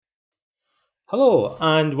Hello,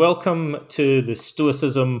 and welcome to the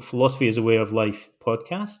Stoicism Philosophy as a Way of Life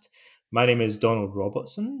podcast. My name is Donald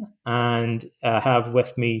Robertson, and I have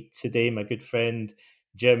with me today my good friend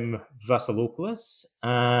Jim Vasilopoulos,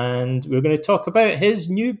 and we're going to talk about his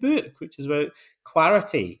new book, which is about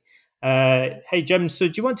clarity. Hey, Jim, so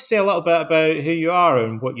do you want to say a little bit about who you are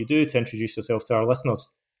and what you do to introduce yourself to our listeners?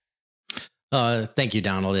 Thank you,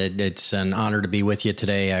 Donald. It's an honor to be with you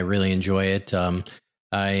today. I really enjoy it.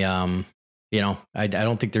 I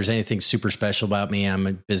don't think there's anything super special about me. I'm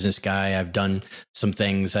a business guy. I've done some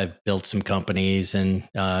things. I've built some companies and,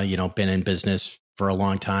 been in business for a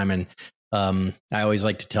long time. And I always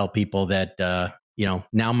like to tell people that,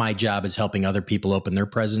 now my job is helping other people open their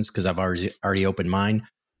presence because I've already opened mine.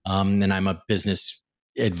 And I'm a business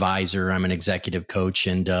advisor. I'm an executive coach,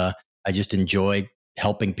 and I just enjoy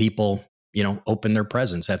helping people open their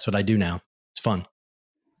presence. That's what I do now. It's fun.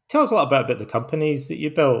 Tell us a little bit about the companies that you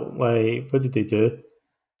built. Like, what did they do?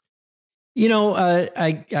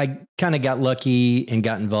 I kind of got lucky and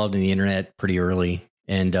got involved in the internet pretty early.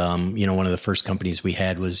 And, one of the first companies we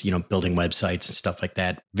had was, building websites and stuff like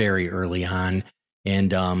that very early on.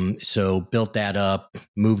 And so built that up,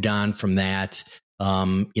 moved on from that,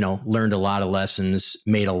 learned a lot of lessons,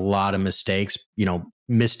 made a lot of mistakes,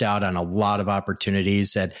 missed out on a lot of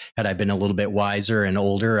opportunities that had I been a little bit wiser and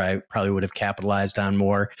older, I probably would have capitalized on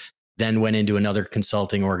more. Then went into another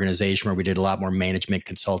consulting organization where we did a lot more management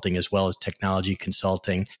consulting as well as technology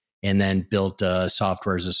consulting, and then built a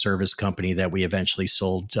software as a service company that we eventually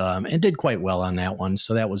sold and did quite well on that one.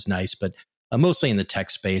 So that was nice, but mostly in the tech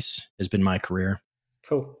space has been my career.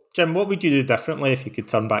 Cool. Jim, what would you do differently if you could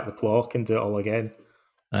turn back the clock and do it all again?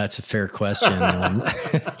 That's a fair question.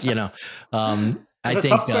 I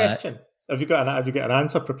think tough question. Have you got an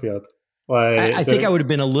answer prepared? I think I would have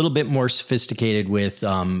been a little bit more sophisticated with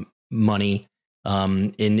money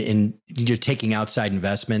in taking outside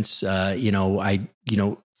investments.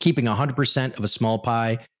 Keeping 100% of a small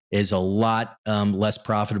pie is a lot less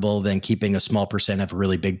profitable than keeping a small percent of a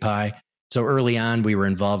really big pie. So early on, we were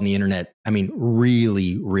involved in the internet. I mean,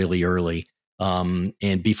 really, really early. And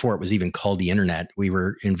before it was even called the internet, we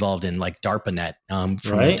were involved in like DARPANET from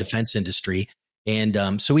the defense industry.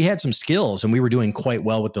 And so we had some skills and we were doing quite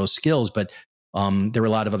well with those skills, but there were a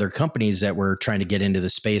lot of other companies that were trying to get into the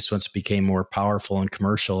space once it became more powerful and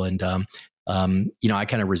commercial. And, I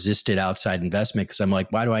kind of resisted outside investment because I'm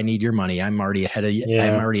like, why do I need your money? I'm already ahead of you. Yeah.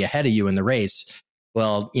 I'm already ahead of you in the race.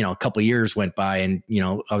 Well, a couple of years went by and,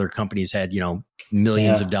 other companies had,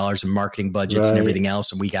 millions of dollars in marketing budgets and everything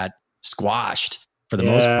else. And we got squashed for the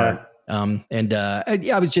most part.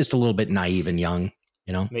 I was just a little bit naive and young,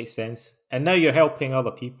 Makes sense. And now you're helping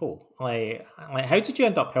other people. Like how did you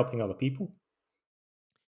end up helping other people?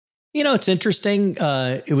 It's interesting.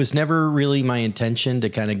 It was never really my intention to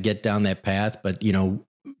kind of get down that path, but, I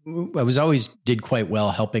was always did quite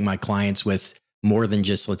well helping my clients with more than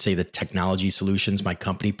just, let's say, the technology solutions my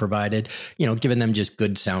company provided, giving them just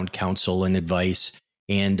good sound counsel and advice.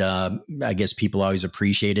 And I guess people always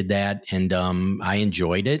appreciated that. And I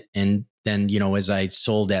enjoyed it. And then, as I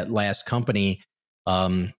sold that last company,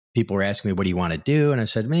 people were asking me, what do you want to do? And I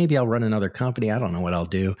said, maybe I'll run another company. I don't know what I'll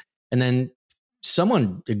do. And then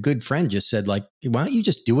a good friend just said, like, why don't you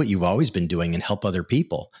just do what you've always been doing and help other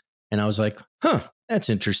people? And I was like, that's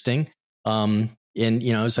interesting. I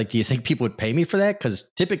was like, do you think people would pay me for that?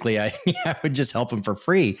 Because typically I would just help them for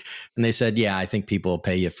free. And they said, yeah, I think people will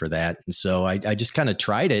pay you for that. And so I just kind of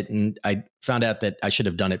tried it, and I found out that I should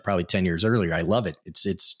have done it probably 10 years earlier. I love it.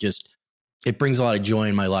 It brings a lot of joy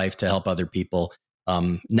in my life to help other people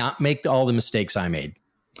not make all the mistakes I made.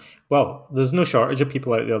 Well, there's no shortage of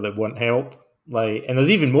people out there that want help. And there's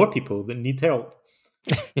even more people that need help.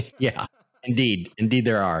 Yeah, indeed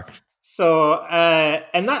there are. So,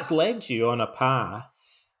 and that's led you on a path.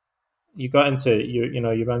 You got into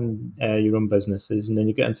you run your own businesses, and then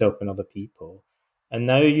you get into helping other people, and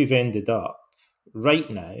now you've ended up right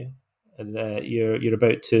now that you're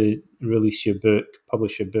about to release your book,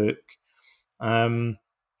 publish your book. How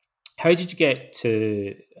did you get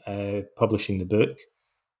to publishing the book?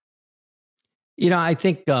 I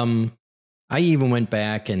think I even went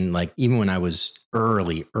back and even when I was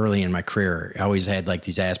early in my career, I always had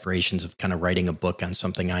these aspirations of kind of writing a book on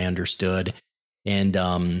something I understood. And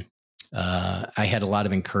I had a lot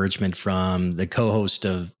of encouragement from the co-host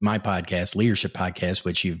of my podcast, Leadership Podcast,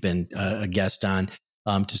 which you've been a guest on,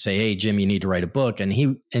 to say, hey, Jim, you need to write a book. And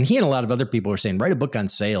he and a lot of other people were saying, write a book on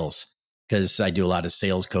sales, because I do a lot of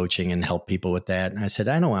sales coaching and help people with that. And I said,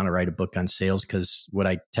 I don't want to write a book on sales because what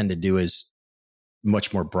I tend to do is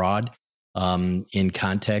much more broad in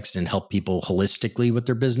context and help people holistically with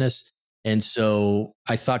their business. And so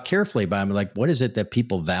I thought carefully about it. Like, what is it that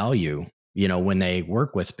people value, when they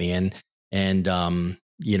work with me? And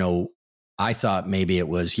I thought maybe it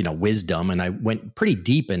was, wisdom. And I went pretty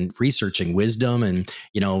deep in researching wisdom and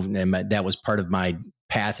that was part of my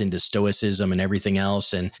path into Stoicism and everything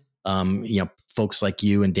else. And, folks like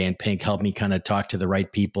you and Dan Pink helped me kind of talk to the right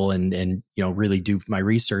people and really do my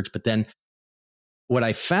research. But then what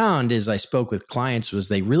I found is I spoke with clients was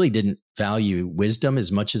they really didn't value wisdom as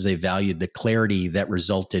much as they valued the clarity that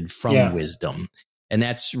resulted from wisdom. And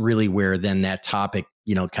that's really where then that topic,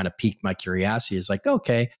 kind of piqued my curiosity. Is like,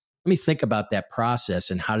 okay, let me think about that process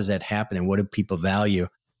and how does that happen and what do people value?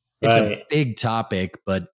 It's a big topic,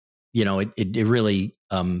 but it really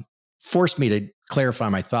forced me to clarify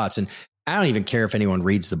my thoughts. And I don't even care if anyone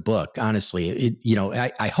reads the book. Honestly,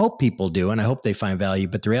 I hope people do, and I hope they find value.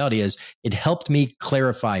 But the reality is, it helped me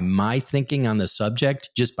clarify my thinking on the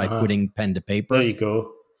subject just by putting pen to paper. There you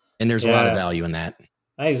go. And there's a lot of value in that.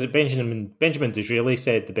 Benjamin Disraeli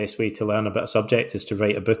said the best way to learn about a subject is to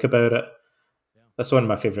write a book about it. That's one of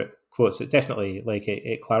my favorite quotes. It's definitely like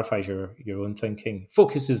it clarifies your own thinking,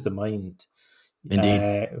 focuses the mind.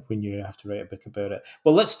 Indeed. When you have to write a book about it.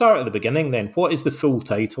 Well, let's start at the beginning then. What is the full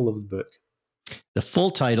title of the book? The full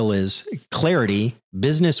title is Clarity,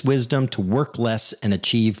 Business Wisdom to Work Less and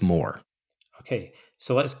Achieve More. Okay,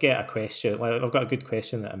 so let's get a question. I've got a good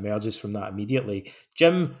question that emerges from that immediately.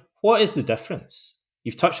 Jim, what is the difference?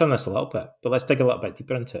 You've touched on this a little bit, but let's dig a little bit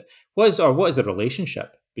deeper into it. What is the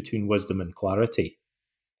relationship between wisdom and clarity?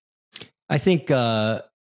 I think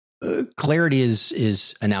clarity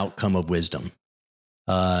is an outcome of wisdom.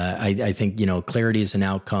 I think, clarity is an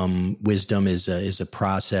outcome. Wisdom is a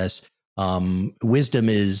process. Wisdom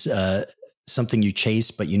is something you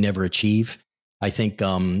chase, but you never achieve. I think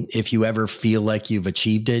if you ever feel like you've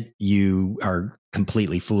achieved it, you are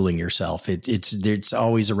completely fooling yourself. It's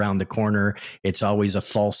always around the corner. It's always a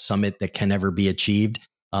false summit that can never be achieved.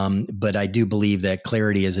 But I do believe that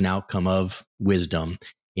clarity is an outcome of wisdom.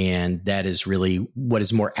 And that is really what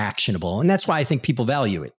is more actionable. And that's why I think people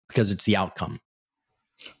value it, because it's the outcome.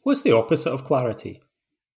 What's the opposite of clarity?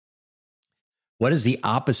 What is the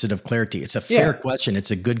opposite of clarity? It's a fair question.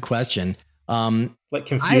 It's a good question. Like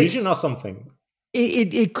confusion or something?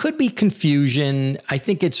 It could be confusion. I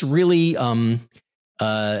think it's really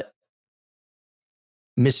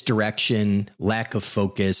misdirection, lack of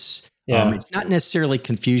focus. It's not necessarily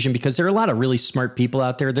confusion, because there are a lot of really smart people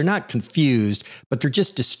out there. They're not confused, but they're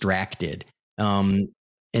just distracted.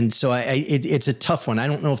 And so it's a tough one. I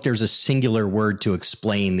don't know if there's a singular word to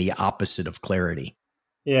explain the opposite of clarity.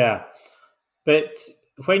 Yeah. But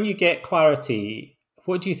when you get clarity,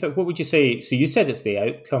 what do you think? What would you say? So you said it's the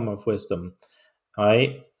outcome of wisdom,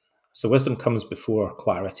 right? So wisdom comes before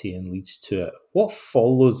clarity and leads to it. What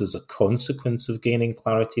follows as a consequence of gaining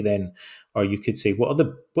clarity then? Or you could say, what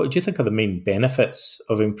do you think are the main benefits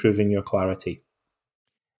of improving your clarity?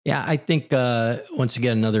 Yeah, I think, once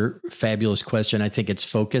again, another fabulous question. I think it's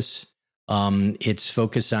focus. It's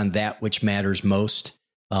focus on that which matters most.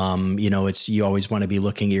 You always want to be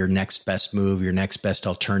looking at your next best move, your next best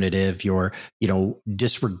alternative,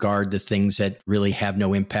 disregard the things that really have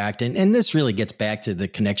no impact. And this really gets back to the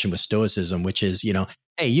connection with Stoicism, which is,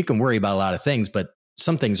 hey, you can worry about a lot of things, but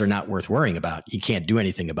some things are not worth worrying about. You can't do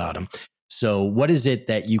anything about them. So what is it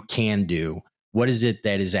that you can do? What is it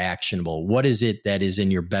that is actionable? What is it that is in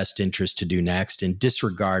your best interest to do next? And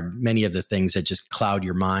disregard many of the things that just cloud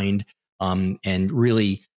your mind, and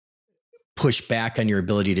really push back on your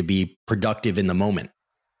ability to be productive in the moment.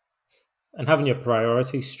 And having your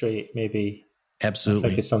priorities straight, maybe. Absolutely. I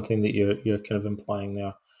think is something that you're kind of implying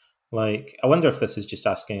there. Like, I wonder if this is just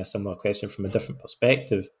asking a similar question from a different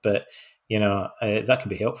perspective, but that can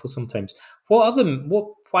be helpful sometimes.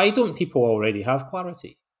 Why don't people already have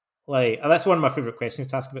clarity? Like, that's one of my favorite questions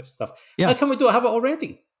to ask about stuff. Yeah. How come we don't have it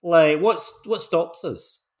already? Like, what stops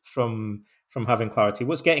us from having clarity?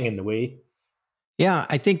 What's getting in the way? Yeah,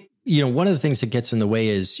 I think, one of the things that gets in the way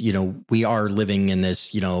is, we are living in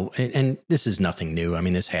this, and this is nothing new. I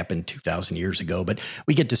mean, this happened 2,000 years ago, but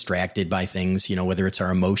we get distracted by things, whether it's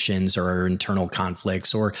our emotions or our internal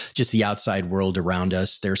conflicts or just the outside world around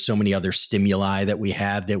us. There's so many other stimuli that we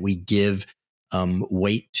have that we give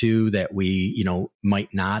weight to that we,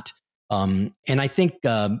 might not. And I think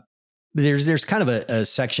there's kind of a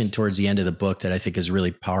section towards the end of the book that I think is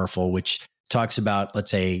really powerful, which talks about,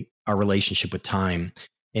 let's say, our relationship with time.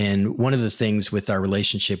 And one of the things with our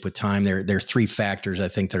relationship with time, there are three factors I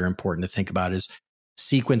think that are important to think about is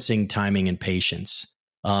sequencing, timing, and patience.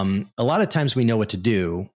 A lot of times we know what to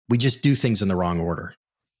do. We just do things in the wrong order.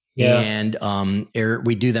 Yeah. And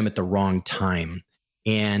we do them at the wrong time.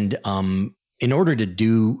 And in order to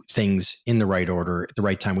do things in the right order at the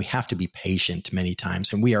right time, we have to be patient many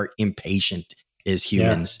times. And we are impatient as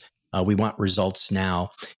humans. We want results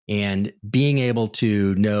now. And being able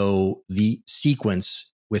to know the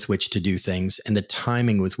sequence with which to do things and the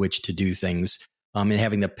timing with which to do things, and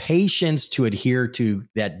having the patience to adhere to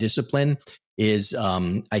that discipline is,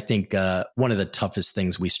 I think, one of the toughest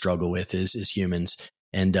things we struggle with as humans.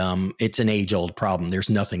 And it's an age-old problem. There's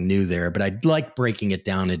nothing new there, but I'd like breaking it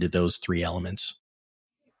down into those three elements.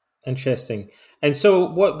 Interesting. And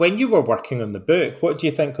so when you were working on the book, what do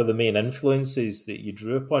you think are the main influences that you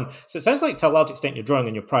drew upon? So it sounds like to a large extent you're drawing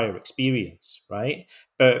on your prior experience, right?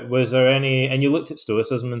 But was there any, and you looked at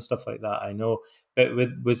Stoicism and stuff like that, I know, but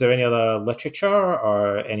was there any other literature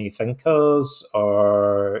or any thinkers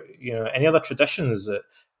or, any other traditions that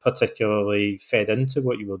particularly fed into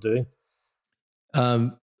what you were doing?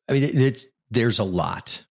 I mean, there's a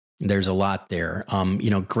lot. There's a lot there.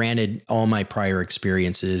 Granted, all my prior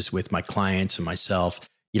experiences with my clients and myself,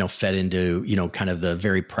 fed into, kind of the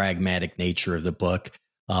very pragmatic nature of the book.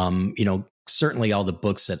 Certainly all the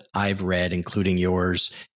books that I've read, including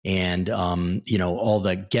yours, and, all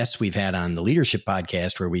the guests we've had on the Leadership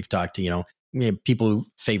Podcast where we've talked to, people who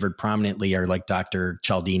favored prominently are like Dr.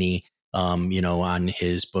 Cialdini, on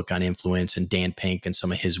his book on influence, and Dan Pink and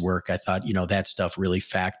some of his work. I thought, that stuff really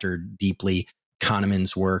factored deeply.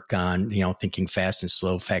 Kahneman's work on, thinking fast and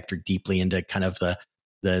slow factored deeply into kind of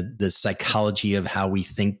the psychology of how we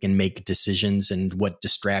think and make decisions and what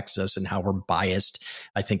distracts us and how we're biased.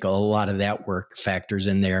 I think a lot of that work factors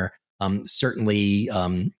in there. Certainly,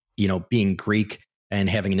 being Greek and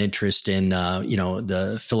having an interest in,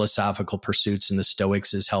 the philosophical pursuits and the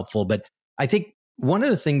Stoics is helpful. But I think one of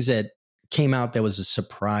the things that came out that was a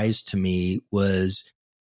surprise to me was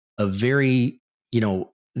a very,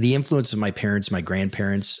 the influence of my parents, my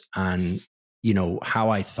grandparents on, how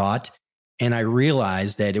I thought. And I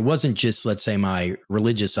realized that it wasn't just, let's say, my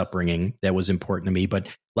religious upbringing that was important to me,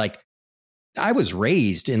 but like I was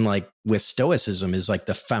raised in with Stoicism is like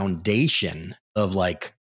the foundation of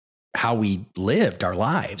how we lived our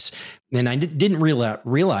lives. And I didn't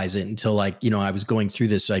realize it until I was going through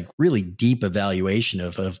this really deep evaluation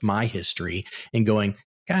of my history and going,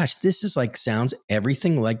 gosh, this is sounds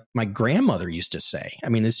everything like my grandmother used to say. I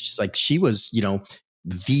mean, it's just she was,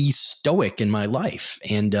 the Stoic in my life.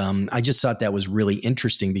 And I just thought that was really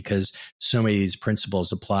interesting because so many of these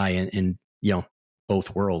principles apply in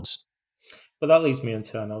both worlds. Well, that leads me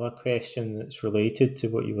into another question that's related to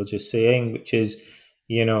what you were just saying, which is,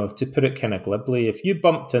 to put it kind of glibly, if you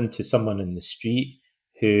bumped into someone in the street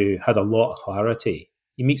who had a lot of clarity,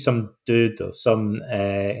 you meet some dude or some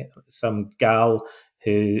gal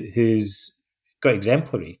who's got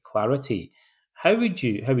exemplary clarity, how would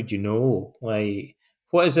you know?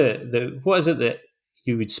 What is it that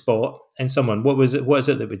you would spot in someone? What is it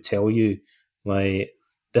that would tell you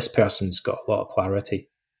this person's got a lot of clarity?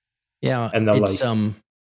 Yeah, in their life.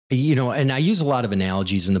 And I use a lot of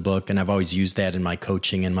analogies in the book, and I've always used that in my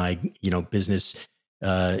coaching and my, business,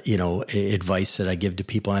 advice that I give to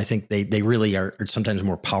people. And I think they really are sometimes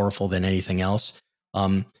more powerful than anything else.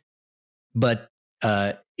 But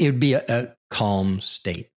it would be a calm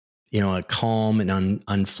state, a calm and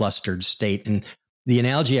unflustered state. And the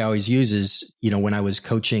analogy I always use is, when I was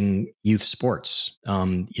coaching youth sports,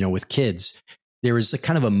 with kids, there was a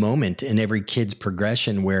kind of a moment in every kid's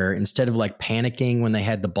progression where instead of panicking when they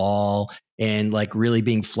had the ball and really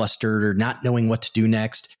being flustered or not knowing what to do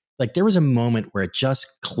next, there was a moment where it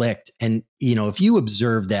just clicked. And, if you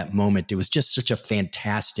observe that moment, it was just such a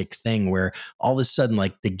fantastic thing where all of a sudden,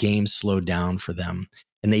 the game slowed down for them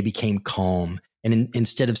and they became calm. And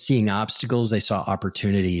instead of seeing obstacles, they saw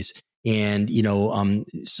opportunities. And,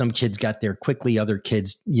 some kids got there quickly. Other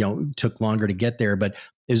kids, took longer to get there, but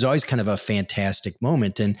it was always kind of a fantastic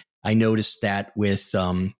moment. And I noticed that with,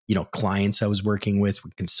 clients I was working with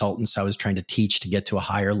consultants I was trying to teach to get to a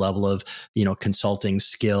higher level of, consulting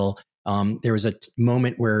skill. There was a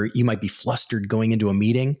moment where you might be flustered going into a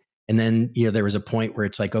meeting. And then, there was a point where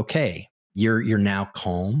it's okay, you're now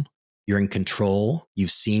calm. You're in control.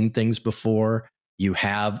 You've seen things before. You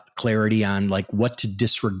have clarity on what to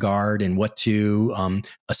disregard and what to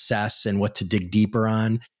assess and what to dig deeper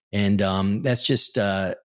on. And that's just,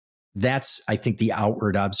 I think the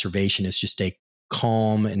outward observation is just a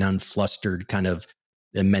calm and unflustered kind of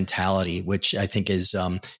mentality, which I think is,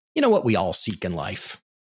 what we all seek in life.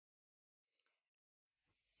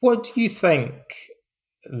 What do you think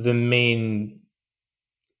the main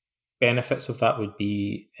benefits of that would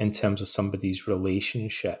be in terms of somebody's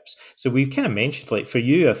relationships? So we've kind of mentioned, for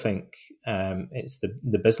you, I think it's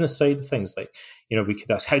the business side of things. We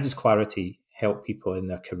could ask, how does clarity help people in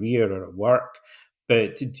their career or at work.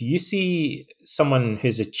 But do you see someone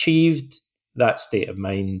who's achieved that state of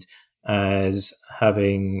mind as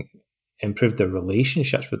having improved their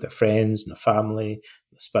relationships with their friends and their family,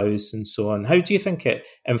 the spouse, and so on? How do you think it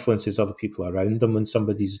influences other people around them when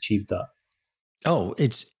somebody's achieved that? Oh,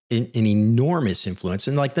 it's an enormous influence.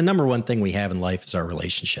 And like the number one thing we have in life is our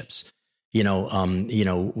relationships. And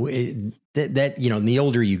the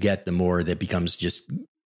older you get, the more that becomes just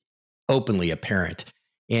openly apparent.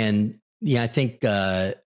 And yeah, I think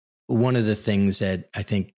one of the things that I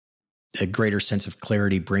think a greater sense of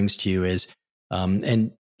clarity brings to you is,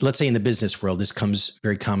 and let's say in the business world, this comes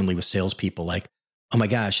very commonly with salespeople, like, oh my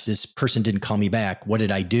gosh, this person didn't call me back. What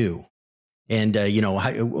did I do? And,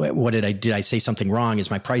 what did I say something wrong?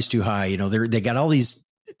 Is my price too high? They got all these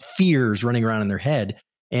fears running around in their head,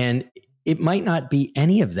 and it might not be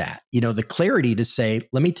any of that. The clarity to say,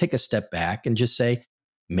 let me take a step back and just say,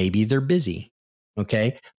 maybe they're busy.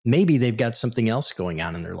 Okay. Maybe they've got something else going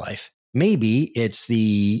on in their life. Maybe it's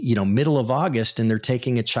the, middle of August and they're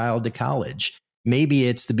taking a child to college. Maybe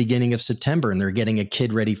it's the beginning of September and they're getting a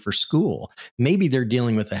kid ready for school. Maybe they're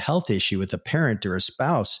dealing with a health issue with a parent or a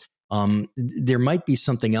spouse. There might be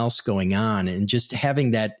something else going on, and just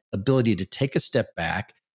having that ability to take a step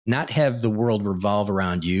back, not have the world revolve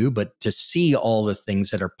around you, but to see all the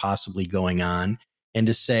things that are possibly going on, and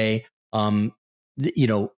to say, to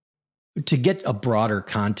get a broader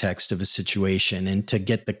context of a situation and to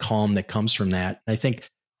get the calm that comes from that. I think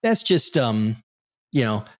that's just,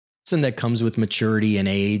 something that comes with maturity and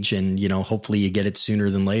age, and, hopefully you get it sooner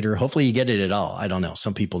than later. Hopefully you get it at all. I don't know.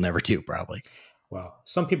 Some people never do, probably. Well,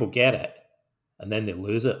 some people get it and then they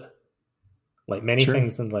lose it, like many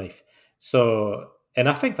things in life. So, and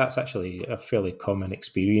I think that's actually a fairly common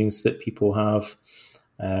experience that people have.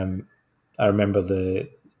 I remember the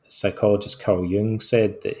psychologist Carl Jung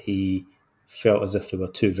said that he felt as if there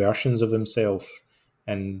were two versions of himself.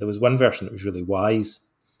 And there was one version that was really wise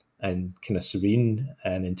and kind of serene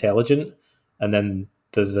and intelligent. And then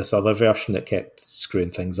there's this other version that kept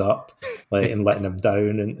screwing things up, and letting him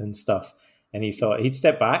down and stuff. And he thought he'd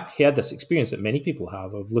step back. He had this experience that many people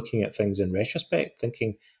have of looking at things in retrospect,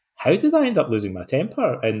 thinking, how did I end up losing my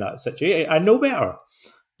temper in that situation? I know better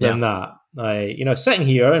than that. Sitting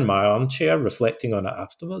here in my armchair reflecting on it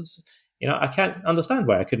afterwards, I can't understand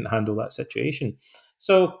why I couldn't handle that situation.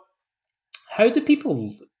 So how do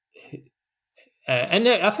people, and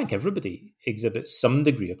I think everybody exhibits some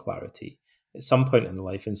degree of clarity at some point in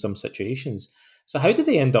life in some situations. So how do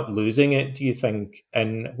they end up losing it, do you think?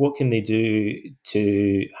 And what can they do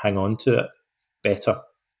to hang on to it better?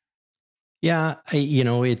 Yeah,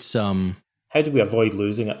 it's... How do we avoid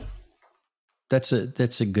losing it? That's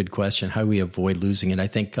a good question. How do we avoid losing it? I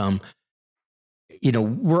think,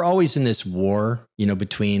 we're always in this war,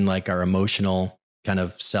 between like our emotional kind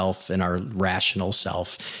of self and our rational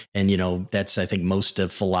self. And, that's, I think most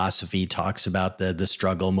of philosophy talks about the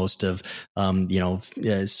struggle. Most of,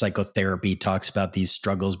 psychotherapy talks about these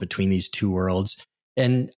struggles between these two worlds.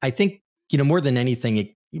 And I think, more than anything,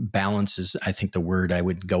 it balances. I think the word I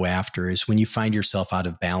would go after is when you find yourself out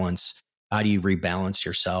of balance, how do you rebalance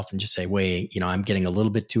yourself and just say, wait, I'm getting a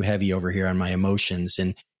little bit too heavy over here on my emotions.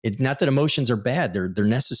 And it's not that emotions are bad. They're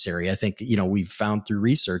necessary. I think, we've found through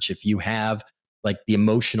research, if you have like the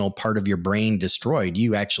emotional part of your brain destroyed,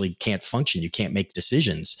 you actually can't function. You can't make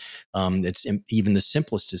decisions. Even the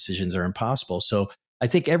simplest decisions are impossible. So I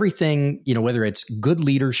think everything, whether it's good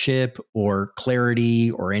leadership or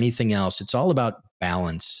clarity or anything else, it's all about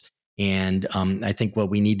balance. And I think what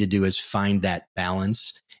we need to do is find that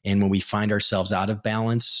balance. And when we find ourselves out of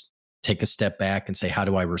balance, take a step back and say, how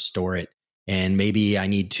do I restore it? And maybe I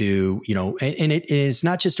need to, and it's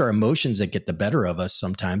not just our emotions that get the better of us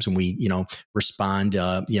sometimes when we, respond,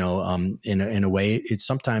 in a way.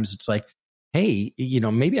 Sometimes it's like, hey,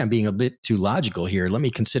 maybe I'm being a bit too logical here. Let me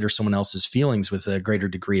consider someone else's feelings with a greater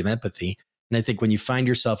degree of empathy. And I think when you find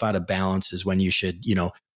yourself out of balance is when you should,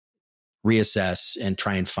 reassess and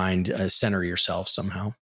try and center yourself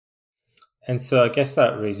somehow. And so I guess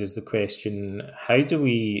that raises the question, how do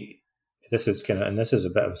we, this is a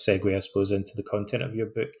bit of a segue, I suppose, into the content of your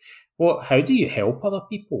book. How do you help other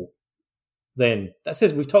people? Then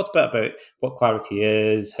we've talked about what clarity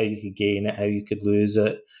is, how you could gain it, how you could lose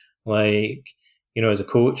it. As a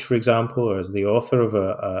coach, for example, or as the author of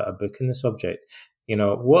a book in the subject,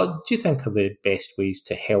 what do you think are the best ways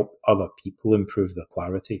to help other people improve their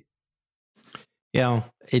clarity? Yeah,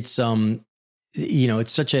 it's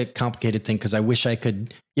it's such a complicated thing because I wish I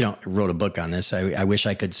could, I wrote a book on this. I wish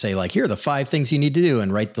I could say like, here are the 5 things you need to do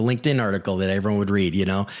and write the LinkedIn article that everyone would read,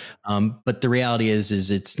 but the reality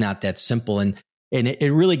is it's not that simple. And And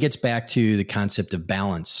it really gets back to the concept of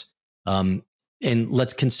balance. And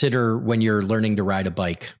let's consider when you're learning to ride a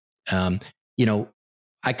bike. You know,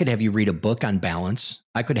 I could have you read a book on balance.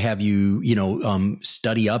 I could have you,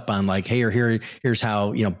 study up on like, hey, or here's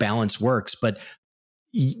how, balance works. But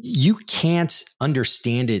you can't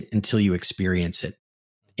understand it until you experience it.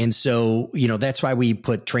 And so, that's why we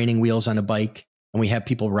put training wheels on a bike and we have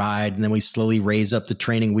people ride, and then we slowly raise up the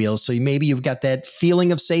training wheels. So maybe you've got that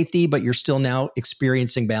feeling of safety, but you're still now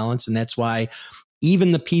experiencing balance. And that's why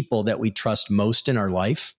even the people that we trust most in our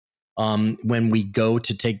life, when we go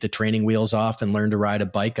to take the training wheels off and learn to ride a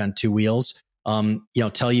bike on two wheels,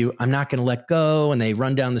 tell you, I'm not going to let go. And they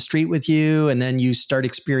run down the street with you. And then you start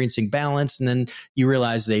experiencing balance. And then you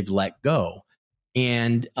realize they've let go.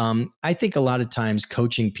 And I think a lot of times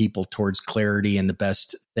coaching people towards clarity, and the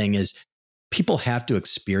best thing is people have to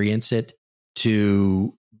experience it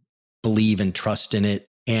to believe and trust in it,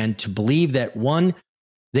 and to believe that, one,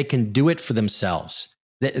 they can do it for themselves.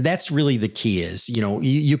 That's really the key is,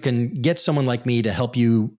 you can get someone like me to help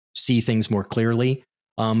you see things more clearly.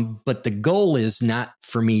 But the goal is not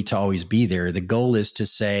for me to always be there. The goal is to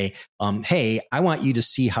say, hey, I want you to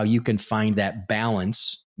see how you can find that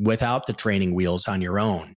balance without the training wheels on your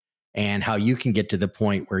own, and how you can get to the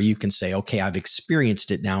point where you can say, okay, I've experienced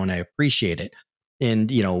it now and I appreciate it. And,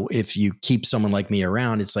 if you keep someone like me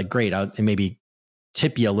around, it's like, great, I'll maybe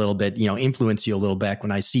tip you a little bit, influence you a little bit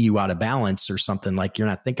when I see you out of balance or something, like you're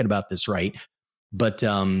not thinking about this right. But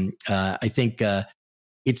I think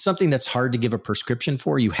it's something that's hard to give a prescription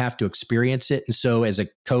for. You have to experience it. And so as a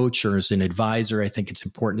coach or as an advisor, I think it's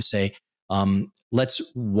important to say, let's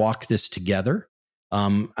walk this together.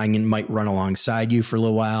 I might run alongside you for a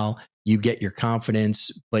little while. You get your confidence,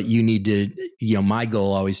 but you need to, my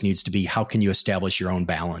goal always needs to be, how can you establish your own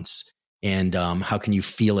balance? And how can you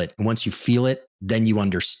feel it? And once you feel it, then you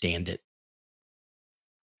understand it.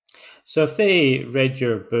 So if they read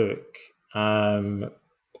your book,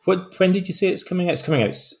 when did you say it's coming out? It's coming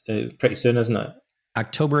out pretty soon, isn't it?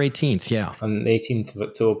 October 18th, yeah. On the 18th of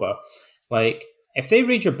October. Like, if they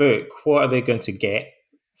read your book, what are they going to get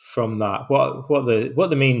from that? What are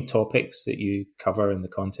the main topics that you cover in the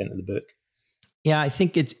content of the book? Yeah, I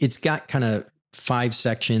think it's got kind of 5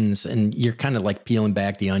 sections, and you're kind of like peeling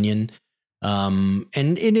back the onion. And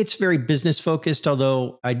it's very business focused,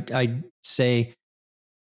 although I'd say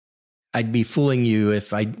I'd be fooling you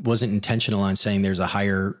if I wasn't intentional on saying there's a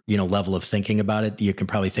higher, level of thinking about it. You can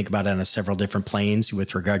probably think about it on several different planes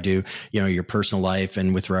with regard to, your personal life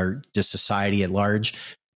and with regard to society at large.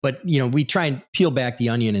 But, we try and peel back the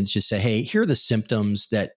onion and just say, hey, here are the symptoms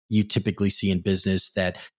that you typically see in business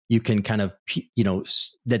that you can kind of,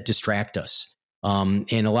 that distract us.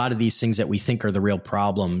 And a lot of these things that we think are the real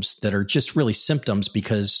problems that are just really symptoms,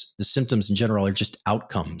 because the symptoms in general are just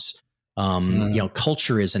outcomes.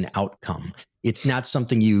 Culture is an outcome. It's not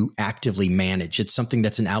something you actively manage. It's something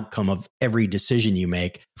that's an outcome of every decision you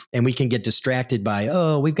make. And we can get distracted by,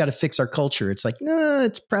 oh, we've got to fix our culture. It's like, no,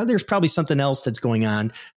 there's probably something else that's going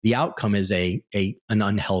on. The outcome is an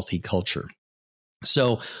unhealthy culture.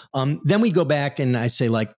 So then we go back and I say,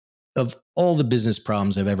 like, of all the business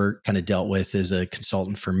problems I've ever kind of dealt with as a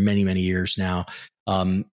consultant for many, many years now,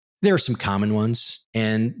 there are some common ones,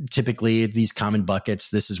 and typically these common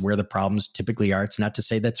buckets, this is where the problems typically are. It's not to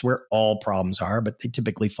say that's where all problems are, but they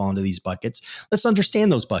typically fall into these buckets. Let's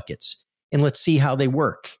understand those buckets and let's see how they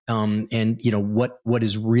work. And what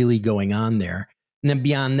is really going on there. And then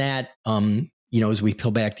beyond that, as we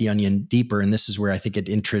peel back the onion deeper, and this is where I think it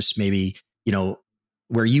interests maybe,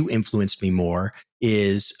 where you influenced me more,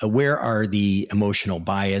 is where are the emotional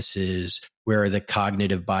biases? Where are the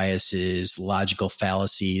cognitive biases, logical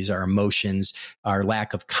fallacies, our emotions, our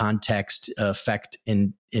lack of context affect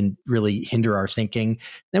and really hinder our thinking?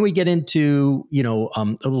 Then we get into, a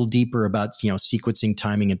little deeper about, sequencing,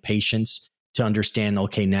 timing, and patience to understand,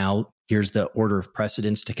 okay, now here's the order of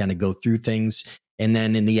precedence to kind of go through things. And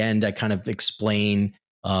then in the end, I kind of explain,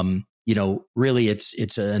 really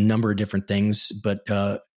it's a number of different things, but,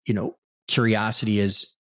 curiosity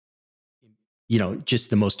is, just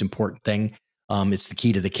the most important thing. It's the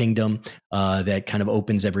key to the kingdom that kind of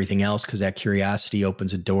opens everything else, because that curiosity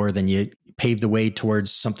opens a door. Then you pave the way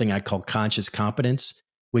towards something I call conscious competence,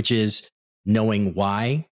 which is knowing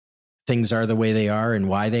why things are the way they are and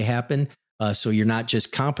why they happen. So you're not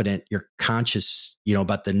just competent, you're conscious,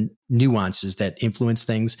 about the nuances that influence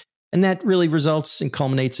things. And that really results and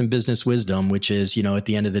culminates in business wisdom, which is, at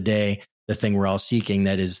the end of the day, the thing we're all seeking,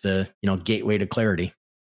 that is the, gateway to clarity.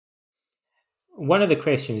 One of the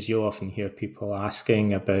questions you'll often hear people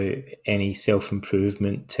asking about any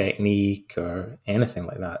self-improvement technique or anything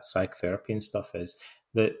like that, psychotherapy and stuff, is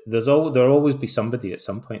that there'll always be somebody at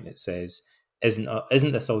some point that says,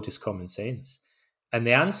 isn't this all just common sense? And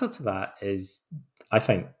the answer to that is, I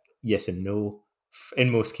think, yes and no in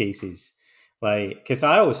most cases. Like, because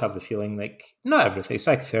I always have the feeling like not everything.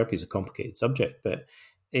 Psychotherapy is a complicated subject, but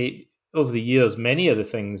over the years, many of the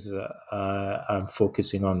things that I'm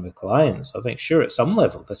focusing on with clients, I think, sure, at some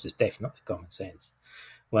level, this is definitely common sense.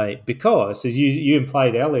 Like, because as you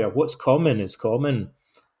implied earlier, what's common is common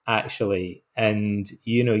actually, and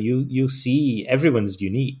you'll see everyone's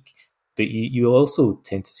unique, but you'll also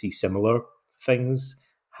tend to see similar things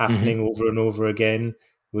happening over and over again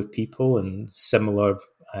with people, and similar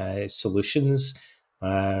solutions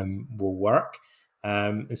will work.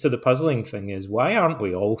 And so the puzzling thing is, why aren't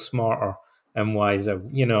we all smarter and wiser?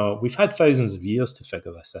 We've had thousands of years to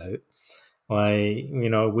figure this out. Like,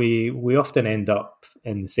 we often end up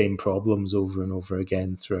in the same problems over and over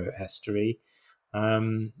again throughout history.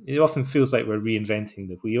 It often feels like we're reinventing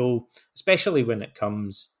the wheel, especially when it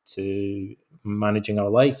comes to managing our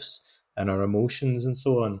lives and our emotions and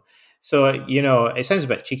so on. So, it sounds a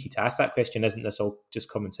bit cheeky to ask that question, isn't this all just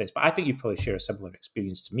common sense? But I think you probably share a similar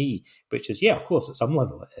experience to me, which is, yeah, of course, at some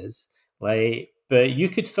level it is. Like, but you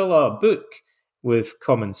could fill out a book with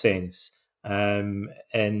common sense, and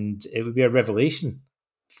it would be a revelation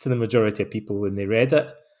to the majority of people when they read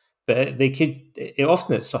it. But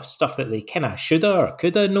often it's stuff that they kind of shoulda or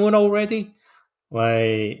coulda known already.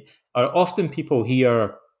 Like, or often people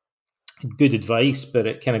hear good advice, but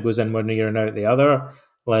it kind of goes in one ear and out the other.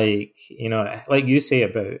 Like, like you say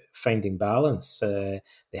about finding balance, they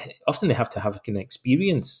have to have an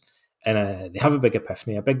experience, and they have a big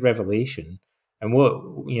epiphany, a big revelation, and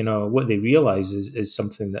what they realize is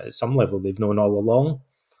something that at some level they've known all along.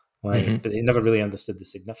 But they never really understood the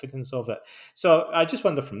significance of it. So I just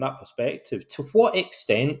wonder, from that perspective, to what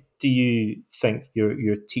extent do you think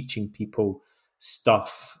you're teaching people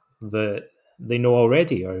stuff that they know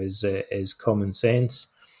already, or is common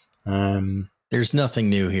sense? There's nothing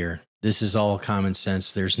new here. This is all common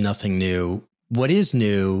sense. There's nothing new. What is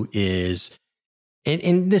new is,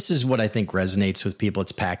 and this is what I think resonates with people,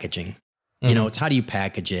 it's packaging. It's how do you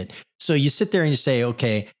package it? So you sit there and you say,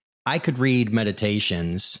 okay, I could read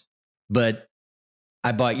Meditations, but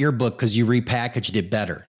I bought your book because you repackaged it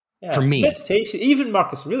better. Yeah, for me. Meditation, even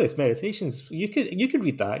Marcus Aurelius Meditations, you could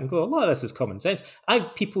read that and go, a lot of this is common sense.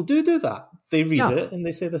 People do that. They read it and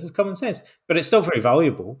they say this is common sense, but it's still very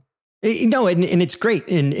valuable. No, and it's great,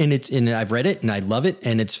 and I've read it and I love it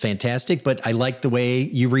and it's fantastic. But I like the way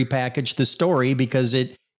you repackage the story, because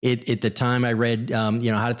it at the time I read, How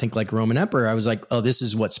to Think Like a Roman Emperor, I was like, oh, this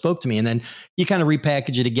is what spoke to me. And then you kind of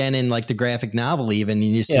repackage it again in like the graphic novel, even,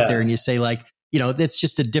 and you sit there and you say like, that's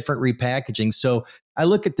just a different repackaging. So I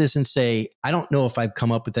look at this and say, I don't know if I've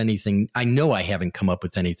come up with anything. I know I haven't come up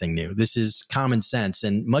with anything new. This is common sense,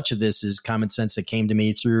 and much of this is common sense that came to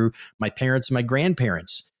me through my parents and my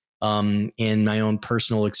grandparents. In my own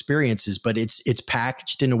personal experiences, but it's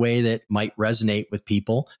packaged in a way that might resonate with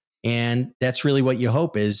people. And that's really what you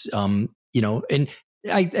hope is, and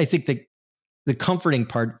I think that the comforting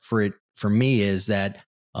part for me is that,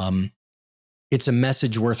 it's a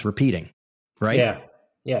message worth repeating, right?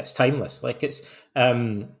 Yeah. It's timeless. Like, it's, a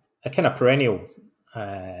kind of perennial,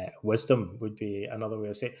 wisdom would be another way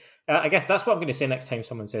of saying. I guess that's what I'm going to say next time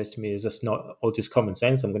someone says to me, is this not all just common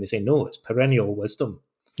sense? I'm going to say, no, it's perennial wisdom.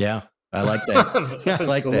 Yeah, I like that. I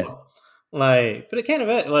like cool. That. Like, but it kind of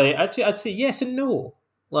it. Like, I'd say yes and no.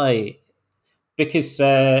 Like, because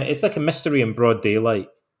it's like a mystery in broad daylight.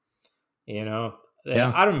 Aaron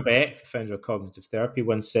Beck, the founder of cognitive therapy,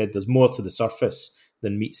 once said, "There's more to the surface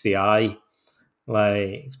than meets the eye."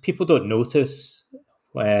 Like, people don't notice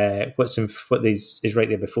what is right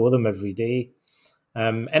there before them every day.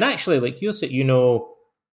 And actually, like you said,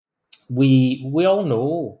 we all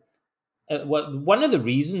know. One of the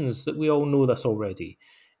reasons that we all know this already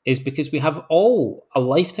is because we have all a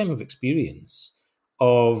lifetime of experience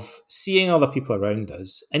of seeing other people around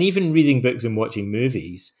us, and even reading books and watching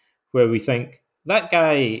movies where we think that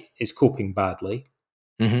guy is coping badly,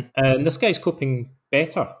 and this guy's coping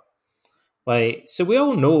better. Like, so we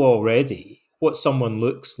all know already what someone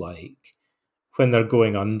looks like when they're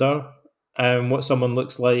going under, and what someone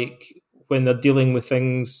looks like when they're dealing with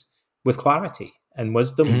things with clarity and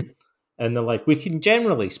wisdom. In the life, we can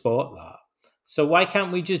generally spot that. So why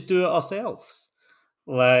can't we just do it ourselves?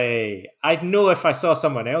 Like, I'd know if I saw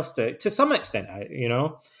someone else do it to some extent,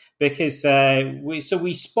 because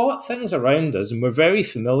we spot things around us and we're very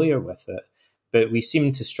familiar with it, but we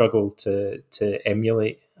seem to struggle to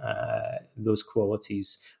emulate those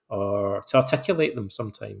qualities or to articulate them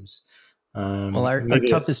sometimes. Well, our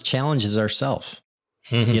toughest challenge is ourself,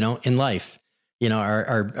 in life.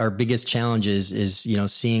 our biggest challenge is,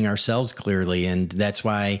 seeing ourselves clearly. And that's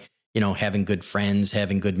why, having good friends,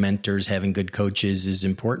 having good mentors, having good coaches is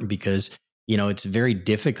important, because, it's very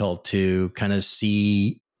difficult to kind of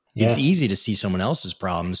see. Yeah. It's easy to see someone else's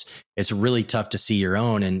problems. It's really tough to see your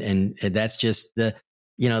own. And that's just the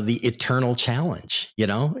eternal challenge,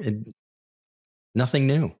 nothing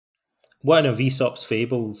new. One of Aesop's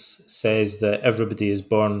fables says that everybody is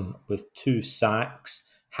born with two sacks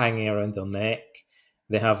hanging around their neck.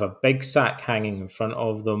 They have a big sack hanging in front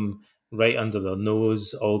of them, right under their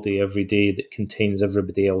nose, all day, every day, that contains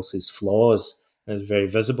everybody else's flaws and is very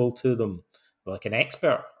visible to them, like an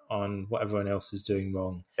expert on what everyone else is doing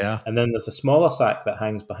wrong. Yeah. And then there's a smaller sack that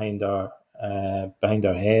hangs behind our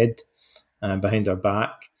head and behind our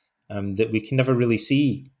back, that we can never really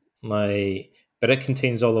see, but it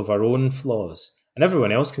contains all of our own flaws, and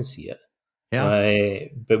everyone else can see it. Yeah.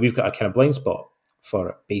 But we've got a kind of blind spot for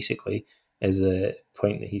it, basically, is the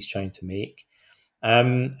point that he's trying to make.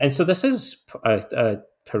 And so this is a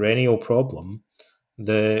perennial problem,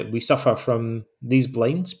 that we suffer from these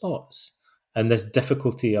blind spots and this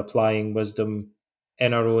difficulty applying wisdom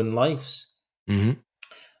in our own lives. Mm-hmm.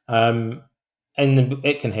 And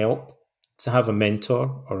it can help to have a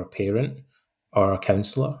mentor or a parent or a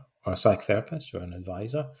counselor or a psychotherapist or an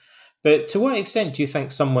advisor. But to what extent do you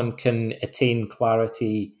think someone can attain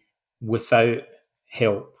clarity without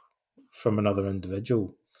help from another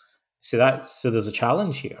individual? So there's a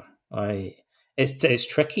challenge here. It's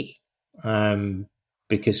tricky,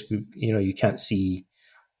 because you can't see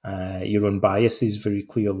your own biases very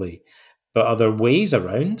clearly. But are there ways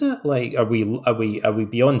around it? Like, are we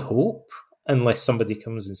beyond hope unless somebody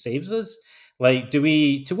comes and saves us? Like,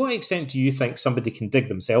 to what extent do you think somebody can dig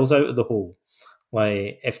themselves out of the hole?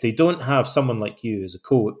 Like, if they don't have someone like you as a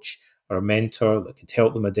coach or a mentor that could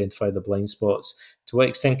help them identify the blind spots, to what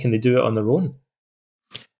extent can they do it on their own?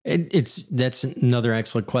 That's another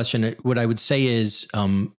excellent question. What I would say is,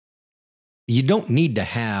 you don't need to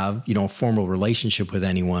have, a formal relationship with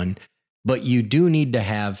anyone, but you do need to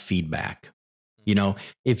have feedback.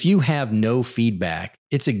 If you have no feedback,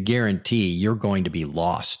 it's a guarantee you're going to be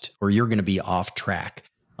lost or you're going to be off track.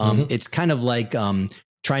 It's kind of like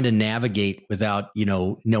trying to navigate without,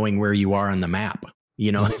 knowing where you are on the map.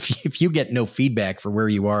 If you get no feedback for where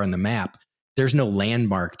you are on the map, there's no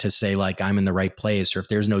landmark to say, like, I'm in the right place. Or if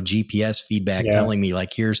there's no GPS feedback telling me,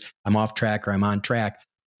 like, I'm off track or I'm on track,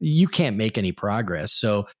 you can't make any progress.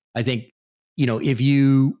 So I think, if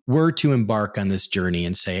you were to embark on this journey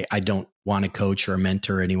and say, I don't want a coach or a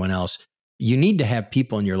mentor or anyone else, you need to have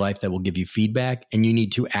people in your life that will give you feedback, and you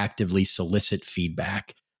need to actively solicit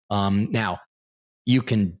feedback. Now, you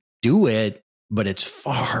can do it, but it's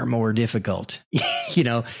far more difficult,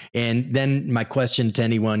 and then my question to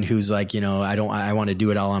anyone who's like, I want to do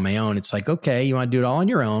it all on my own. It's like, okay, you want to do it all on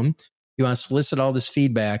your own. You want to solicit all this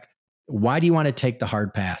feedback. Why do you want to take the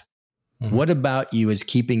hard path? Mm-hmm. What about you is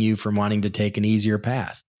keeping you from wanting to take an easier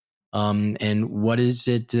path? And what is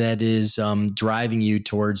it that is driving you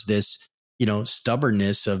towards this,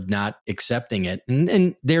 stubbornness of not accepting it?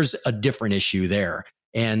 And there's a different issue there.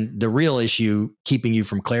 And the real issue keeping you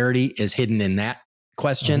from clarity is hidden in that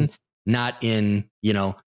question, not in,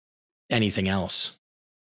 anything else.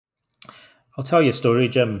 I'll tell you a story,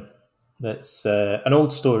 Jim. That's an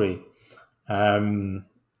old story.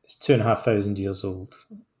 It's 2,500 years old.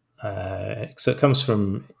 So it comes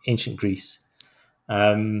from ancient Greece.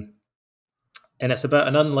 And it's about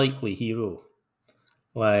an unlikely hero.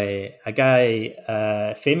 Like a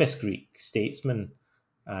guy, famous Greek statesman,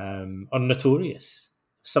 or notorious,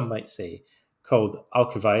 some might say, called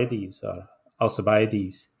Alcibiades or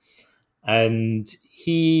Alcibiades. And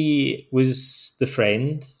he was the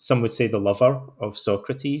friend, some would say the lover, of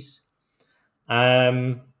Socrates.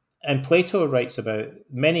 And Plato writes about,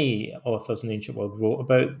 many authors in the ancient world wrote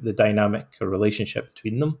about the dynamic or relationship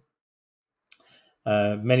between them.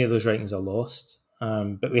 Many of those writings are lost.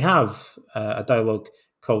 But we have a dialogue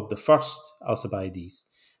called The First Alcibiades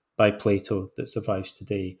by Plato that survives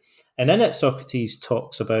today. And in it, Socrates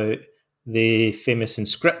talks about the famous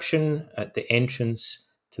inscription at the entrance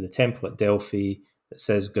to the temple at Delphi that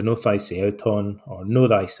says, Gnothai Auton, or know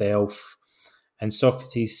thyself. And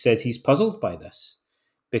Socrates said he's puzzled by this,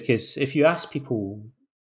 because if you ask people,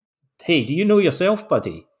 hey, do you know yourself,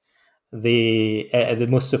 buddy? At the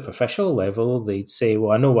most superficial level, they'd say,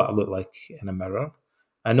 well, I know what I look like in a mirror.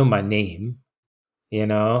 I know my name,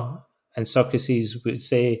 And Socrates would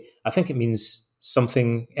say, I think it means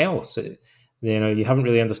something else. You haven't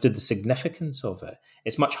really understood the significance of it.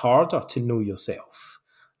 It's much harder to know yourself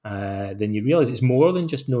than you realize. It's more than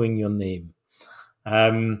just knowing your name.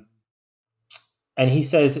 And he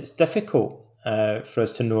says it's difficult for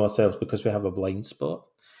us to know ourselves because we have a blind spot.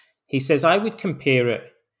 He says, I would compare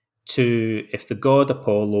it to if the god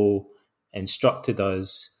Apollo instructed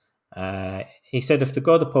us. He said, if the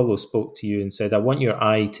god Apollo spoke to you and said, I want your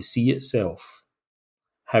eye to see itself,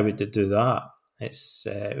 how would it do that?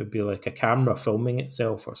 It would be like a camera filming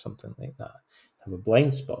itself or something like that. Have a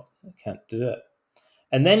blind spot. It can't do it.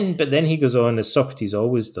 But then he goes on, as Socrates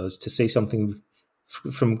always does, to say something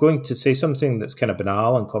from going to say something that's kind of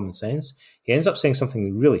banal and common sense. He ends up saying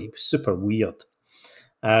something really super weird.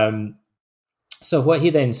 So what he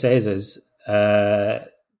then says is, there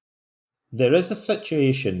is a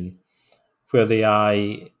situation where the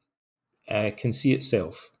eye can see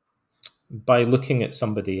itself by looking at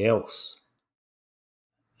somebody else.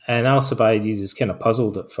 And Alcibiades is kind of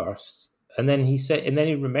puzzled at first. And then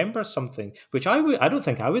he remembers something, which I don't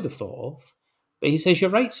think I would have thought of. But he says, you're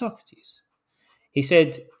right, Socrates. He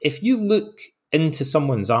said, if you look into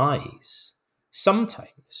someone's eyes,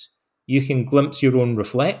 sometimes you can glimpse your own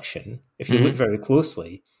reflection, if you look very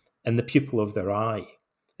closely, in the pupil of their eye.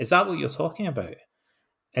 Is that what you're talking about?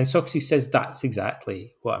 And Socrates says, that's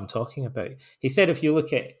exactly what I'm talking about. He said, if you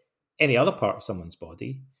look at any other part of someone's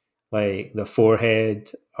body, like the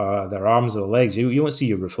forehead or their arms or the legs, you won't see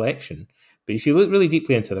your reflection. But if you look really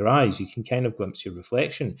deeply into their eyes, you can kind of glimpse your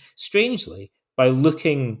reflection. Strangely, by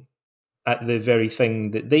looking at the very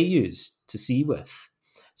thing that they use to see with.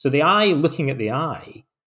 So the eye, looking at the eye,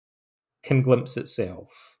 can glimpse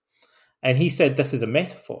itself. And he said this is a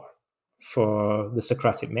metaphor for the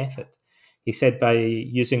Socratic method. He said by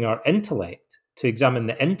using our intellect to examine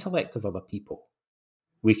the intellect of other people,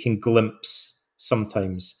 we can glimpse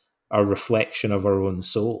sometimes our reflection of our own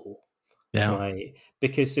soul. Yeah. Right?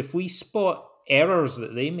 Because if we spot errors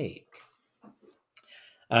that they make,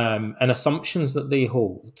 and assumptions that they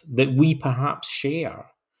hold that we perhaps share,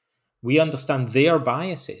 we understand their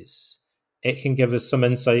biases. It can give us some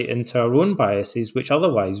insight into our own biases, which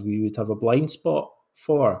otherwise we would have a blind spot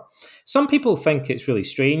for. Some people think it's really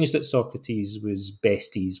strange that Socrates was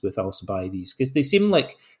besties with Alcibiades because they seem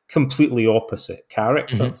like completely opposite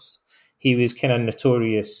characters. He was kind of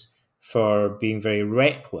notorious for being very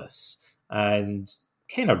reckless and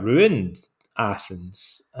kind of ruined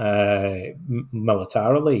Athens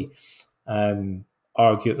militarily,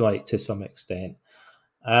 argued like to some extent.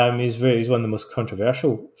 He's one of the most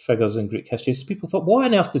controversial figures in Greek history. So people thought, what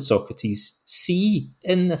on earth did Socrates see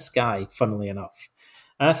in this guy, funnily enough?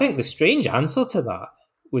 And I think the strange answer to that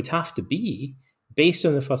would have to be, based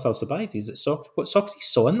on the first Alcibiades, that what Socrates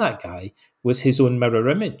saw in that guy was his own mirror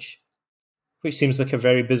image, which seems like a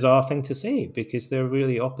very bizarre thing to say because they're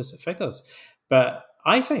really opposite figures. But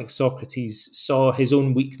I think Socrates saw his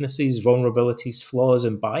own weaknesses, vulnerabilities, flaws,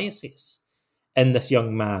 and biases in this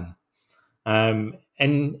young man.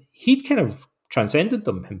 And he'd kind of transcended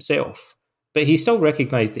them himself, but he still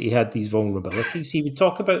recognized that he had these vulnerabilities. He would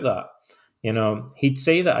talk about that. He'd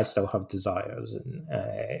say that I still have desires and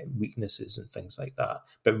weaknesses and things like that,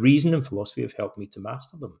 but reason and philosophy have helped me to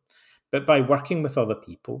master them. But by working with other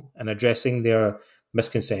people and addressing their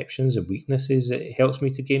misconceptions and weaknesses, it helps me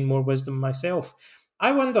to gain more wisdom myself.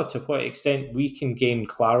 I wonder to what extent we can gain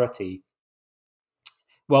clarity.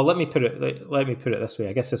 Well, let me put it this way.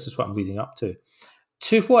 I guess this is what I'm leading up to.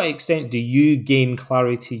 To what extent do you gain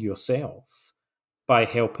clarity yourself by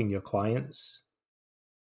helping your clients?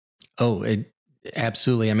 Oh,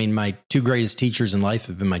 absolutely. I mean, my two greatest teachers in life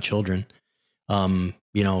have been my children.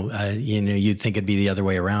 You'd think it'd be the other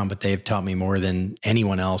way around, but they've taught me more than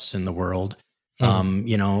anyone else in the world.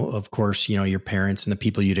 Of course, your parents and the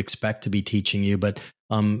people you'd expect to be teaching you, but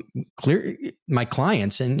my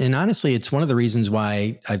clients, and honestly, it's one of the reasons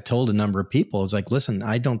why I've told a number of people is like, listen,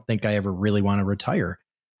 I don't think I ever really want to retire.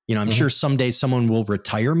 I'm sure someday someone will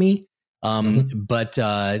retire me. But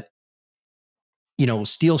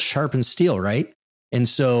steel sharpens steel, right? And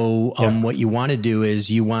so what you want to do is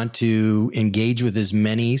you want to engage with as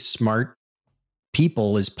many smart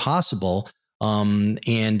people as possible.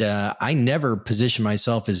 I never position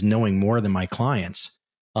myself as knowing more than my clients.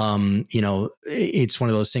 It's one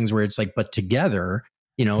of those things where it's like, but together,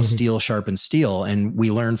 steel sharpens steel, and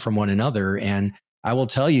we learn from one another. And I will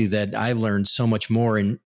tell you that I've learned so much more,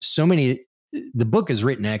 and the book is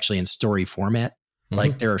written actually in story format.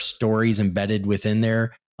 Like there are stories embedded within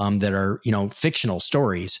there that are, fictional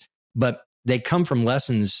stories, but they come from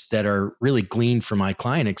lessons that are really gleaned from my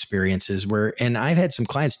client experiences and I've had some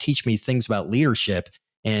clients teach me things about leadership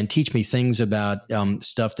and teach me things about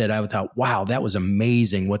stuff that I thought, wow, that was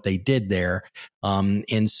amazing what they did there.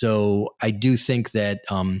 And so I do think that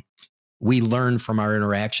we learn from our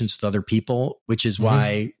interactions with other people, which is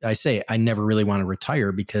why I say I never really want to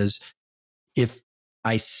retire, because if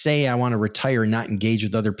I say I want to retire and not engage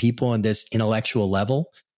with other people on this intellectual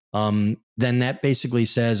level, then that basically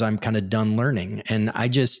says I'm kind of done learning. And I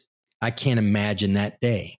can't imagine that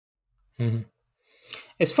day. Mm-hmm.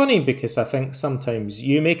 It's funny because I think sometimes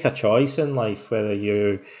you make a choice in life whether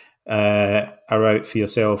you are out for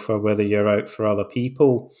yourself or whether you're out for other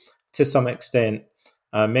people to some extent.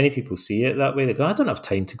 Many people see it that way. They go, I don't have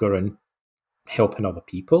time to go around helping other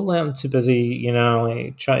people. I'm too busy,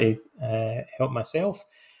 like, try to help myself.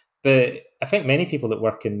 But I think many people that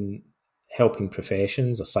work in helping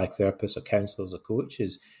professions, or psychotherapists, or counselors, or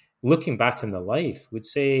coaches, looking back in their life, would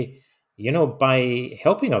say, by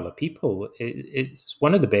helping other people, it's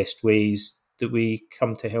one of the best ways that we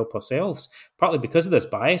come to help ourselves. Partly because of this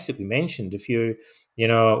bias that we mentioned. If you're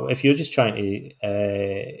just trying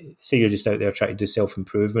to say you're just out there trying to do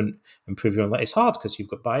self-improvement, improve your own life, it's hard because you've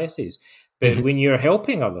got biases. But when you're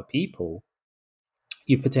helping other people,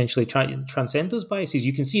 you potentially try to transcend those biases.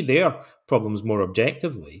 You can see their problems more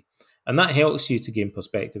objectively, and that helps you to gain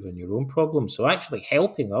perspective on your own problems. So actually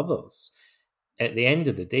helping others at the end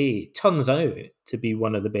of the day turns out to be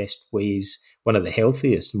one of the best ways, one of the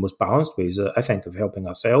healthiest and most balanced ways, I think, of helping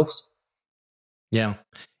ourselves. Yeah.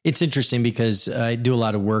 It's interesting because I do a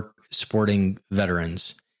lot of work supporting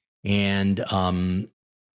veterans, and, I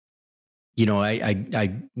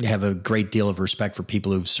have a great deal of respect for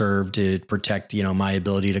people who've served to protect, my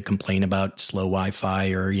ability to complain about slow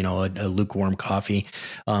Wi-Fi or, a lukewarm coffee.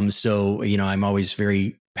 So, I'm always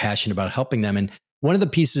very passionate about helping them. And one of the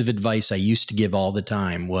pieces of advice I used to give all the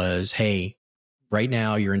time was, hey, right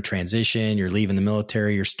now you're in transition, you're leaving the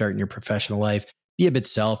military, you're starting your professional life, be a bit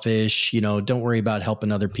selfish, don't worry about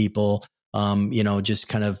helping other people. Just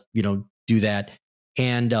kind of, do that.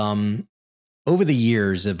 And, over the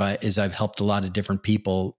years, as I've helped a lot of different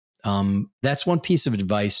people, that's one piece of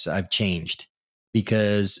advice I've changed,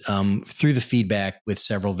 because through the feedback with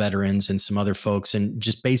several veterans and some other folks, and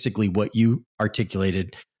just basically what you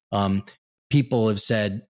articulated, people have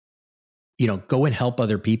said, go and help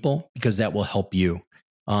other people, because that will help you.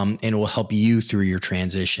 And it will help you through your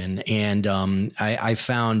transition. And I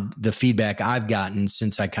found the feedback I've gotten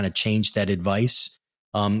since I kind of changed that advice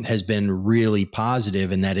has been really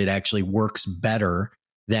positive, in that it actually works better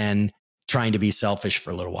than trying to be selfish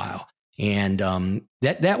for a little while. And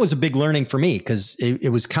that was a big learning for me, because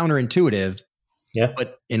it was counterintuitive. Yeah.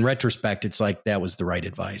 But in retrospect, it's like that was the right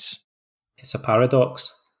advice. It's a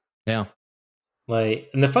paradox. Yeah.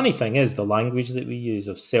 And the funny thing is, the language that we use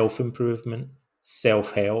of self-improvement,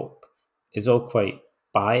 self-help, is all quite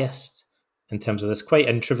biased in terms of this quite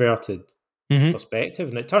introverted perspective.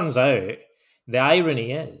 And it turns out the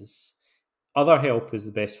irony is other help is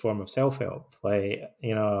the best form of self-help.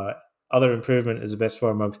 Other improvement is the best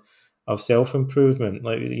form of self-improvement.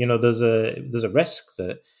 There's a risk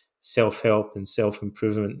that self-help and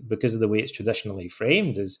self-improvement, because of the way it's traditionally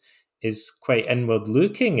framed, is quite inward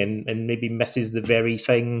looking and maybe misses the very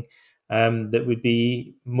thing that would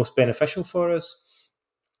be most beneficial for us.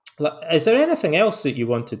 Is there anything else that you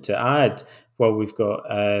wanted to add while we've got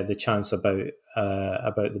the chance about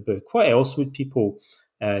the book? What else would people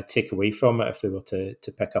take away from it if they were to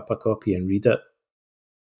pick up a copy and read it?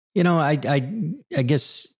 I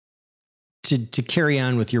guess to carry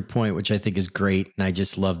on with your point, which I think is great, and I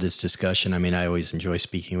just love this discussion. I mean, I always enjoy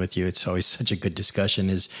speaking with you. It's always such a good discussion.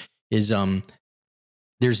 Is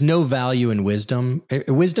there's no value in wisdom.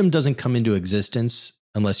 Wisdom doesn't come into existence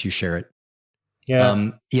unless you share it.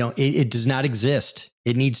 Yeah. It does not exist.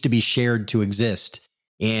 It needs to be shared to exist.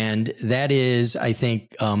 And that is, I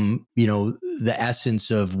think, the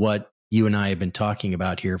essence of what you and I have been talking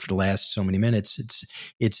about here for the last so many minutes.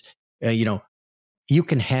 It's you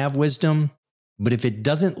can have wisdom, but if it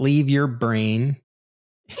doesn't leave your brain,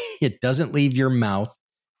 it doesn't leave your mouth.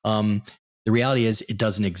 The reality is it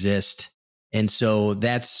doesn't exist. And so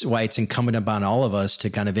that's why it's incumbent upon all of us to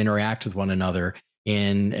kind of interact with one another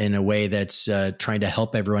in a way that's trying to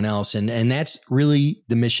help everyone else. And that's really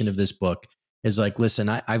the mission of this book, is like, listen,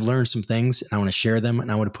 I've learned some things and I want to share them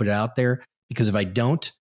and I want to put it out there, because if I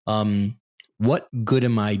don't, what good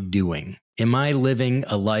am I doing? Am I living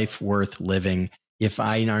a life worth living if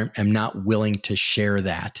I am not willing to share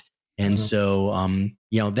that? And so,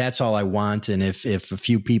 that's all I want. And if a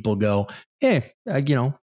few people go, hey, I'm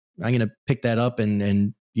going to pick that up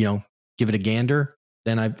and give it a gander,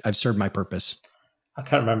 then I've served my purpose. I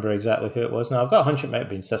can't remember exactly who it was now. I've got a hunch it might have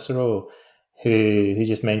been Cicero, who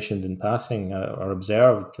just mentioned in passing or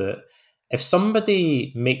observed that if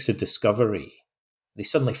somebody makes a discovery, they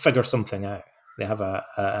suddenly figure something out. They have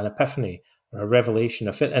an epiphany or a revelation,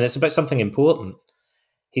 and it's about something important.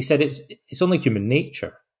 He said it's only human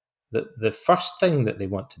nature that the first thing that they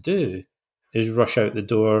want to do is rush out the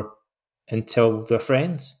door and tell their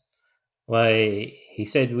friends. Like he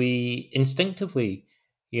said, we instinctively,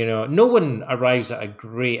 no one arrives at a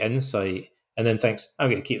great insight and then thinks, I'm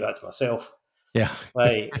going to keep that to myself. Yeah.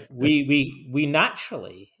 Like we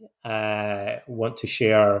naturally want to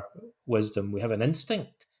share wisdom. We have an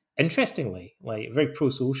instinct. Interestingly, like a very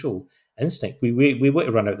pro-social instinct. We want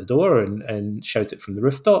to run out the door and shout it from the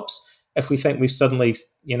rooftops if we think we've suddenly,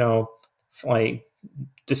 like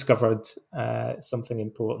discovered something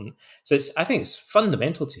important. So I think it's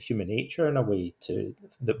fundamental to human nature in a way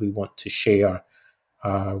that we want to share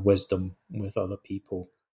our wisdom with other people,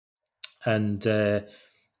 and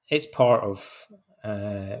it's part of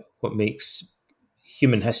what makes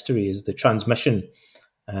human history is the transmission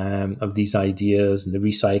of these ideas and the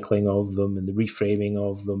recycling of them and the reframing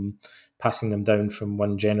of them, passing them down from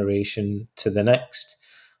one generation to the next.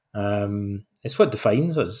 It's what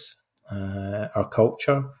defines us, our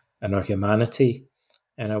culture and our humanity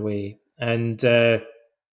in a way. And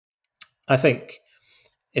I think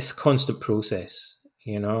it's a constant process,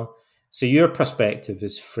 So your perspective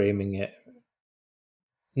is framing it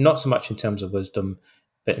not so much in terms of wisdom,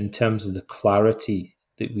 but in terms of the clarity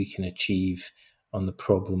that we can achieve on the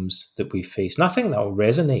problems that we face. And I think that will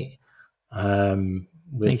resonate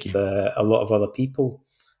with a lot of other people,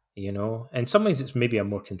 In some ways, it's maybe a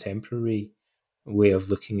more contemporary way of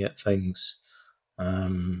looking at things.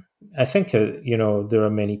 I think, there are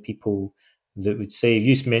many people that would say,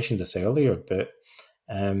 you mentioned this earlier, but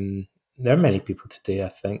there are many people today, I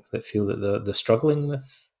think, that feel that they're struggling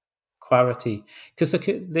with clarity because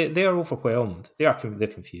they are overwhelmed. They're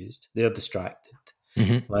confused. They're distracted.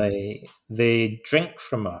 Mm-hmm. Like they drink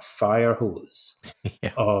from a fire hose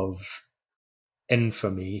of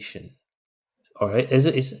information, or is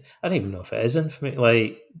it? I don't even know if it is information.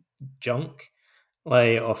 Like junk,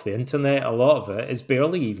 like off the internet. A lot of it is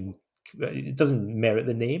barely even. It doesn't merit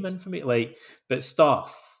the name information. Like, but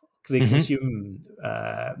stuff they consume,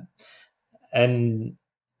 and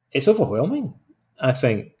it's overwhelming. I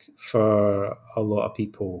think for a lot of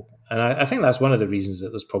people, and I think that's one of the reasons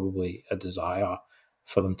that there's probably a desire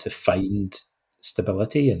for them to find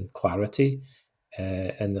stability and clarity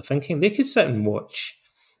in their thinking. They could sit and watch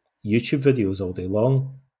YouTube videos all day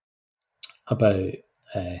long about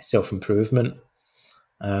self-improvement,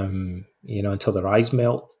 until their eyes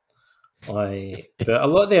melt. But a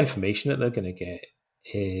lot of the information that they're going to get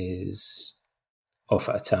is off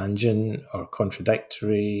at a tangent or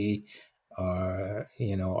contradictory,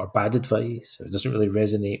 or bad advice, or it doesn't really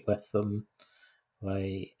resonate with them.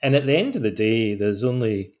 And at the end of the day, there's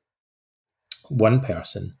only one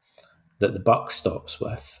person that the buck stops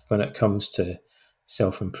with when it comes to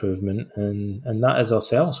self-improvement, and that is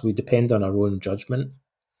ourselves. We depend on our own judgment.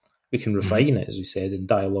 We can refine it, as we said, in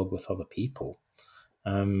dialogue with other people.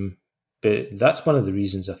 But that's one of the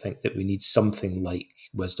reasons I think that we need something like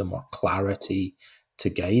wisdom or clarity to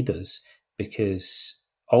guide us, because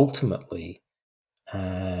ultimately,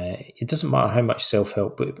 it doesn't matter how much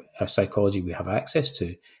self-help or psychology we have access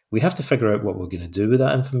to. We have to figure out what we're going to do with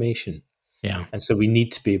that information. Yeah. And so we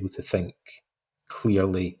need to be able to think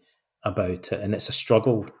clearly about it. And it's a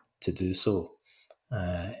struggle to do so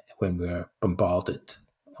when we're bombarded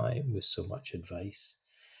with so much advice.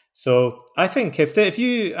 So I think if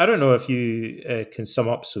you, I don't know if you can sum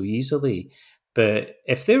up so easily, but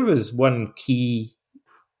if there was one key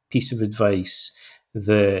piece of advice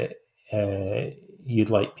that you'd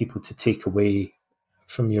like people to take away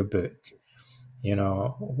from your book,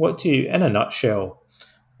 what do you, in a nutshell,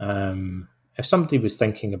 if somebody was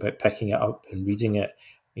thinking about picking it up and reading it,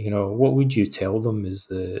 what would you tell them is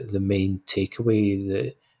the main takeaway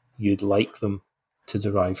that you'd like them to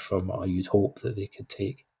derive from, or you'd hope that they could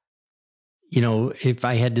take? If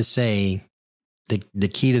I had to say, the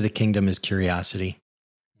key to the kingdom is curiosity.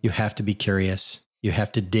 You have to be curious. You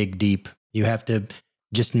have to dig deep. You have to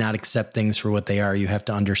just not accept things for what they are. You have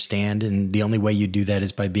to understand. And the only way you do that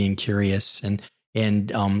is by being curious.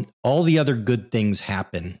 And all the other good things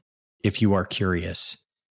happen if you are curious.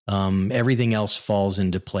 Everything else falls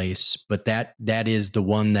into place. But that is the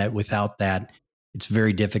one that without that, it's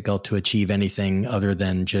very difficult to achieve anything other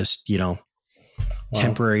than just,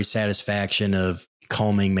 temporary satisfaction of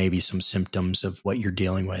calming maybe some symptoms of what you're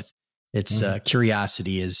dealing with. It's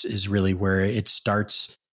curiosity is really where it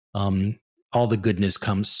starts. All the goodness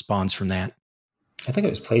spawns from that. I think it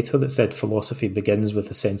was Plato that said philosophy begins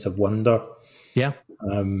with a sense of wonder. Yeah.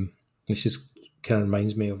 Which just kind of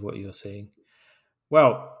reminds me of what you're saying.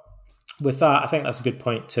 Well, with that, I think that's a good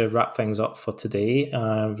point to wrap things up for today.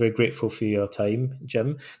 I'm very grateful for your time,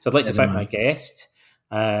 Jim. So I'd like to thank my guest,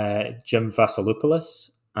 Jim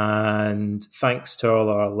Vasilopoulos. And thanks to all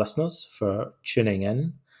our listeners for tuning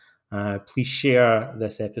in. Please share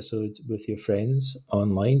this episode with your friends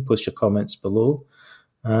online. Post your comments below.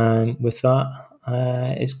 And with that,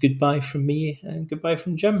 it's goodbye from me and goodbye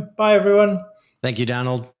from Jim. Bye, everyone. Thank you,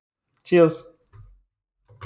 Donald. Cheers.